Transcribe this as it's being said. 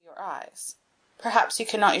eyes. Perhaps you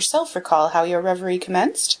cannot yourself recall how your reverie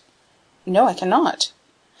commenced? No, I cannot.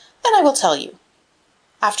 Then I will tell you.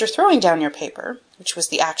 After throwing down your paper, which was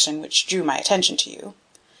the action which drew my attention to you,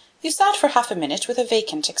 you sat for half a minute with a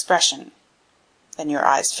vacant expression. Then your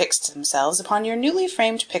eyes fixed themselves upon your newly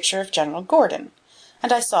framed picture of General Gordon,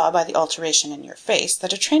 and I saw by the alteration in your face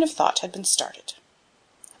that a train of thought had been started.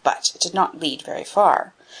 But it did not lead very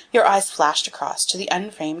far. Your eyes flashed across to the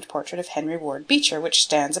unframed portrait of Henry Ward Beecher which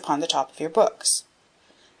stands upon the top of your books.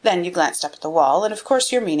 Then you glanced up at the wall, and of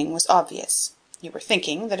course your meaning was obvious. You were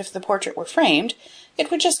thinking that if the portrait were framed, it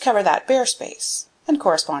would just cover that bare space, and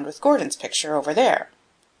correspond with Gordon's picture over there.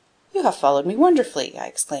 You have followed me wonderfully, I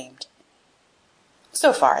exclaimed.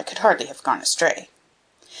 So far I could hardly have gone astray.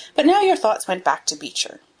 But now your thoughts went back to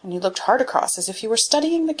Beecher, and you looked hard across as if you were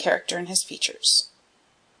studying the character in his features.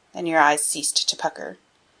 Then your eyes ceased to pucker,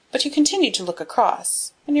 but you continued to look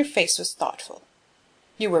across, and your face was thoughtful.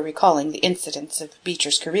 You were recalling the incidents of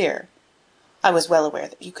Beecher's career. I was well aware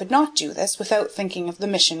that you could not do this without thinking of the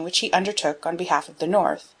mission which he undertook on behalf of the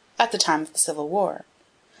North at the time of the Civil War,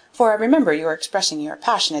 for I remember your expressing your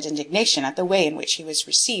passionate indignation at the way in which he was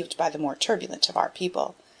received by the more turbulent of our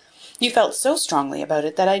people. You felt so strongly about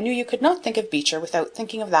it that I knew you could not think of Beecher without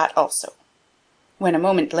thinking of that also. When a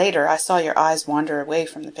moment later I saw your eyes wander away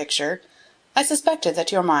from the picture, I suspected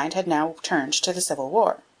that your mind had now turned to the Civil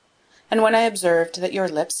War, and when I observed that your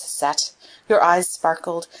lips set, your eyes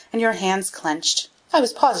sparkled, and your hands clenched, I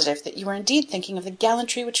was positive that you were indeed thinking of the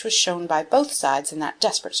gallantry which was shown by both sides in that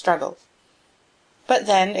desperate struggle. But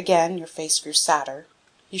then, again, your face grew sadder.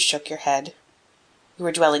 You shook your head. You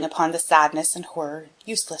were dwelling upon the sadness and horror,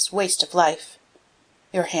 useless waste of life.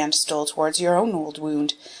 Your hand stole towards your own old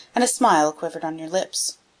wound, and a smile quivered on your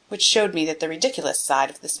lips, which showed me that the ridiculous side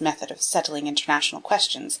of this method of settling international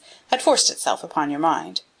questions had forced itself upon your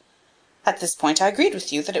mind. At this point I agreed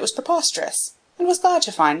with you that it was preposterous, and was glad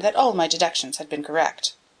to find that all my deductions had been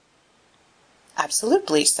correct.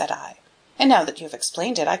 Absolutely, said I, and now that you have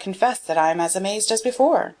explained it, I confess that I am as amazed as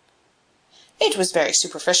before. It was very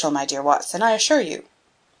superficial, my dear Watson, I assure you.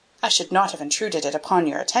 I should not have intruded it upon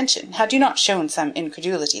your attention, had you not shown some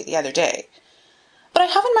incredulity the other day. But I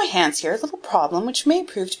have in my hands here a little problem which may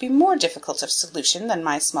prove to be more difficult of solution than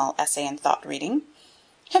my small essay in thought-reading.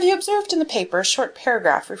 Have you observed in the paper a short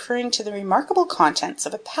paragraph referring to the remarkable contents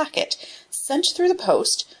of a packet sent through the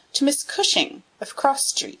post to Miss Cushing, of Cross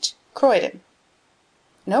Street, Croydon?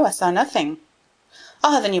 No, I saw nothing.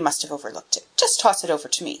 Ah, then you must have overlooked it. Just toss it over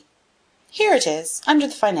to me. Here it is, under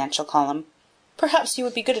the financial column. Perhaps you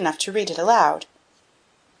would be good enough to read it aloud.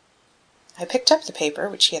 I picked up the paper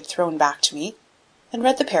which he had thrown back to me, and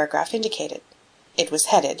read the paragraph indicated. It was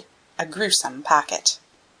headed, "A Gruesome Packet."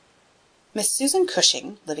 Miss Susan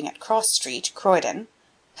Cushing, living at Cross Street, Croydon,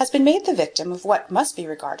 has been made the victim of what must be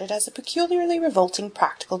regarded as a peculiarly revolting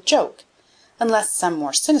practical joke, unless some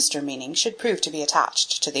more sinister meaning should prove to be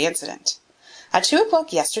attached to the incident. At 2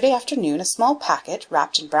 o'clock yesterday afternoon a small packet,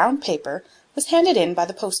 wrapped in brown paper, was handed in by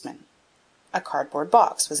the postman. A cardboard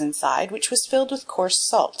box was inside, which was filled with coarse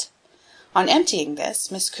salt. On emptying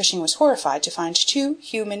this, Miss Cushing was horrified to find 2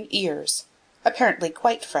 human ears, apparently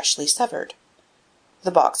quite freshly severed.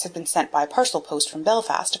 The box had been sent by parcel post from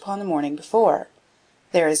Belfast upon the morning before.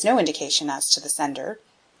 There is no indication as to the sender,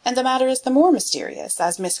 and the matter is the more mysterious,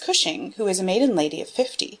 as Miss Cushing, who is a maiden lady of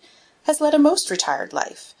 50, has led a most retired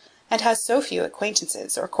life, and has so few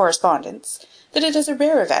acquaintances or correspondents that it is a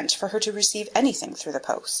rare event for her to receive anything through the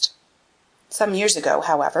post. Some years ago,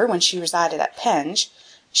 however, when she resided at Penge,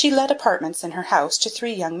 she let apartments in her house to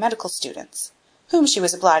 3 young medical students, whom she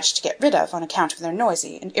was obliged to get rid of on account of their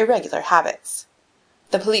noisy and irregular habits.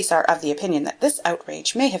 The police are of the opinion that this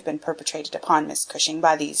outrage may have been perpetrated upon Miss Cushing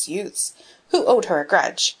by these youths, who owed her a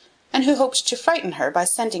grudge, and who hoped to frighten her by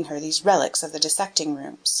sending her these relics of the dissecting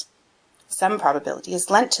rooms. Some probability is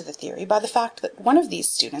lent to the theory by the fact that one of these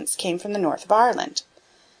students came from the north of Ireland,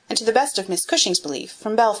 and, to the best of Miss Cushing's belief,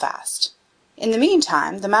 from Belfast. In the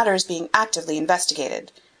meantime, the matter is being actively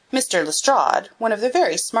investigated, Mr. Lestrade, one of the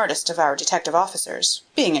very smartest of our detective officers,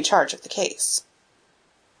 being in charge of the case.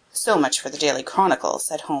 So much for the Daily Chronicle,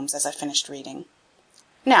 said Holmes as I finished reading.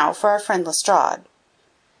 Now for our friend Lestrade.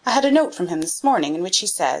 I had a note from him this morning in which he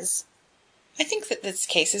says, "I think that this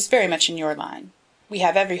case is very much in your line. We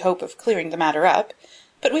have every hope of clearing the matter up,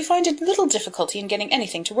 but we find a little difficulty in getting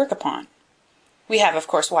anything to work upon. We have, of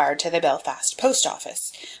course, wired to the Belfast post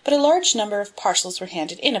office, but a large number of parcels were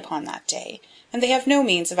handed in upon that day, and they have no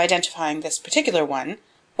means of identifying this particular one,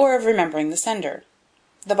 or of remembering the sender.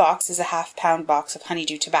 The box is a half-pound box of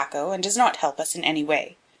honeydew tobacco, and does not help us in any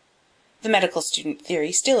way. The medical student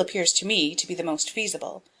theory still appears to me to be the most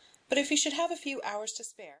feasible, but if you should have a few hours to spare..."